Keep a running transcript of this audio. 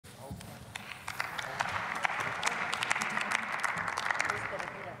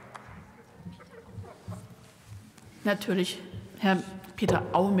Natürlich Herr Peter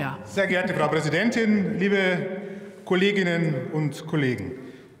Aumer. Sehr geehrte Frau Präsidentin, liebe Kolleginnen und Kollegen!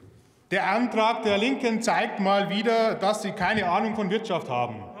 Der Antrag der Linken zeigt mal wieder, dass sie keine Ahnung von Wirtschaft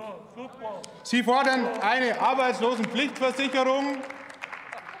haben. Sie fordern eine Arbeitslosenpflichtversicherung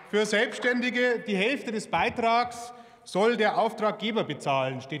für Selbstständige. Die Hälfte des Beitrags soll der Auftraggeber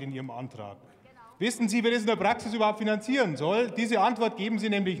bezahlen, steht in Ihrem Antrag. Wissen Sie, wer das in der Praxis überhaupt finanzieren soll? Diese Antwort geben Sie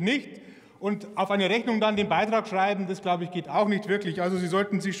nämlich nicht. Und auf eine Rechnung dann den Beitrag schreiben, das, glaube ich, geht auch nicht wirklich. Also Sie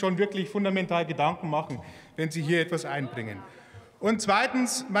sollten sich schon wirklich fundamental Gedanken machen, wenn Sie hier etwas einbringen. Und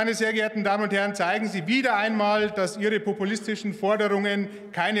zweitens, meine sehr geehrten Damen und Herren, zeigen Sie wieder einmal, dass Ihre populistischen Forderungen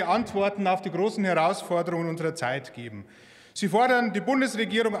keine Antworten auf die großen Herausforderungen unserer Zeit geben. Sie fordern die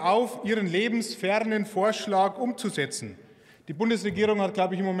Bundesregierung auf, ihren lebensfernen Vorschlag umzusetzen. Die Bundesregierung hat,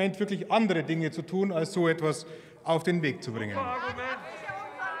 glaube ich, im Moment wirklich andere Dinge zu tun, als so etwas auf den Weg zu bringen.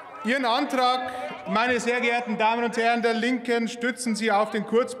 Ihren Antrag, meine sehr geehrten Damen und Herren der Linken, stützen Sie auf den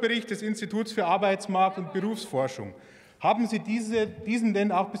Kurzbericht des Instituts für Arbeitsmarkt- und Berufsforschung. Haben Sie diesen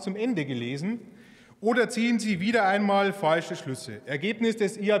denn auch bis zum Ende gelesen? Oder ziehen Sie wieder einmal falsche Schlüsse? Ergebnis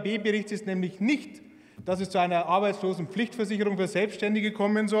des IAB-Berichts ist nämlich nicht, dass es zu einer Arbeitslosenpflichtversicherung für Selbstständige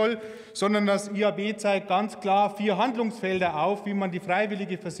kommen soll, sondern das IAB zeigt ganz klar 4 Handlungsfelder auf, wie man die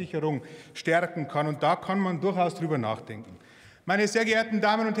freiwillige Versicherung stärken kann. Und da kann man durchaus drüber nachdenken. Meine sehr geehrten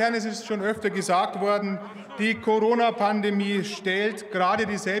Damen und Herren, es ist schon öfter gesagt worden, die Corona-Pandemie stellt gerade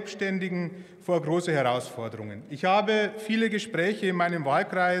die Selbstständigen vor große Herausforderungen. Ich habe viele Gespräche in meinem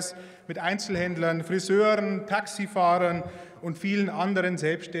Wahlkreis mit Einzelhändlern, Friseuren, Taxifahrern und vielen anderen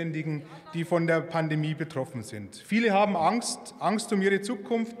Selbstständigen, die von der Pandemie betroffen sind. Viele haben Angst um ihre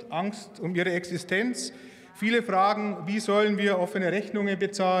Zukunft, Angst um ihre Existenz. Viele fragen, wie sollen wir offene Rechnungen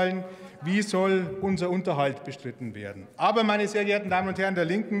bezahlen? Wie soll unser Unterhalt bestritten werden? Aber, meine sehr geehrten Damen und Herren der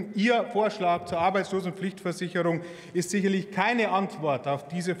Linken, Ihr Vorschlag zur Arbeitslosenpflichtversicherung ist sicherlich keine Antwort auf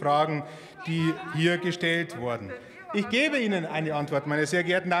diese Fragen, die hier gestellt wurden. Ich gebe Ihnen eine Antwort, meine sehr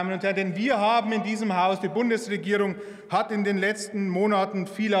geehrten Damen und Herren, denn wir haben in diesem Haus, die Bundesregierung hat in den letzten Monaten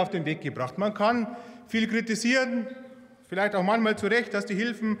viel auf den Weg gebracht. Man kann viel kritisieren, vielleicht auch manchmal zu Recht, dass die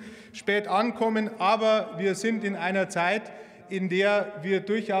Hilfen spät ankommen, aber wir sind in einer Zeit, in der wir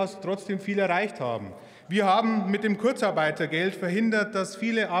durchaus trotzdem viel erreicht haben. Wir haben mit dem Kurzarbeitergeld verhindert, dass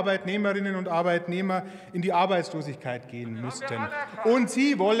viele Arbeitnehmerinnen und Arbeitnehmer in die Arbeitslosigkeit gehen müssten. Und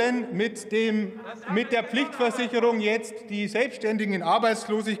Sie wollen mit der Pflichtversicherung jetzt die Selbstständigen in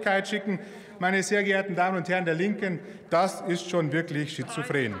Arbeitslosigkeit schicken. Meine sehr geehrten Damen und Herren der Linken, das ist schon wirklich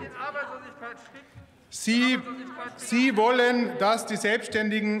schizophren. Sie wollen, dass die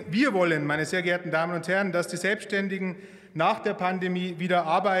Selbstständigen, wir wollen, meine sehr geehrten Damen und Herren, dass die Selbstständigen nach der Pandemie wieder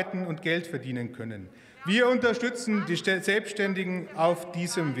arbeiten und Geld verdienen können. Wir unterstützen die Selbstständigen auf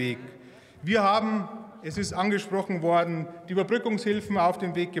diesem Weg. Wir haben, es ist angesprochen worden, die Überbrückungshilfen auf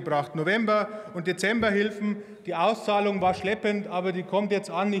den Weg gebracht, November- und Dezemberhilfen. Die Auszahlung war schleppend, aber die kommt jetzt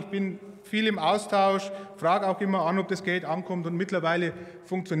an. Ich bin viel im Austausch, frage auch immer an, ob das Geld ankommt, und mittlerweile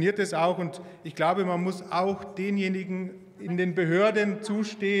funktioniert es auch. Und ich glaube, man muss auch denjenigen in den Behörden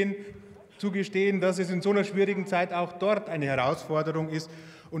zugestehen, dass es in so einer schwierigen Zeit auch dort eine Herausforderung ist.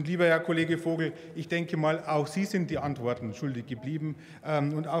 Und lieber Herr Kollege Vogel, ich denke mal, auch Sie sind die Antworten schuldig geblieben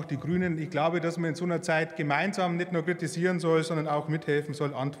und auch die Grünen. Ich glaube, dass man in so einer Zeit gemeinsam nicht nur kritisieren soll, sondern auch mithelfen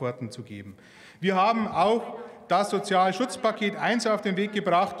soll, Antworten zu geben. Wir haben auch das Sozialschutzpaket 1 auf den Weg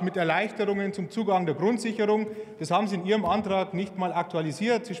gebracht mit Erleichterungen zum Zugang der Grundsicherung. Das haben Sie in Ihrem Antrag nicht mal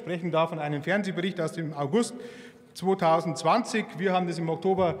aktualisiert. Sie sprechen da von einem Fernsehbericht aus dem August 2020. Wir haben das im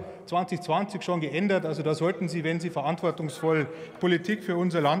Oktober 2020 schon geändert. Also da sollten Sie, wenn Sie verantwortungsvoll Politik für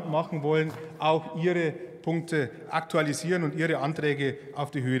unser Land machen wollen, auch Ihre Punkte aktualisieren und Ihre Anträge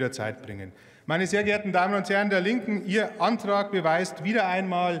auf die Höhe der Zeit bringen. Meine sehr geehrten Damen und Herren der Linken, Ihr Antrag beweist wieder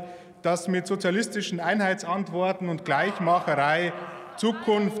einmal, dass mit sozialistischen Einheitsantworten und Gleichmacherei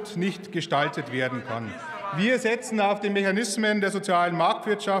Zukunft nicht gestaltet werden kann. Wir setzen auf die Mechanismen der sozialen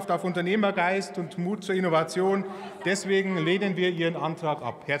Marktwirtschaft, auf Unternehmergeist und Mut zur Innovation. Deswegen lehnen wir Ihren Antrag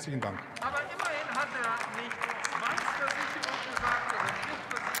ab. Herzlichen Dank. Aber immerhin hat er nicht Zwangsversicherung gesagt oder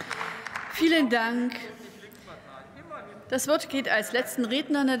Pflichtversicherung. Vielen Dank. Das Wort geht als letzten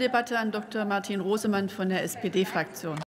Redner in der Debatte an Dr. Martin Rosemann von der SPD-Fraktion.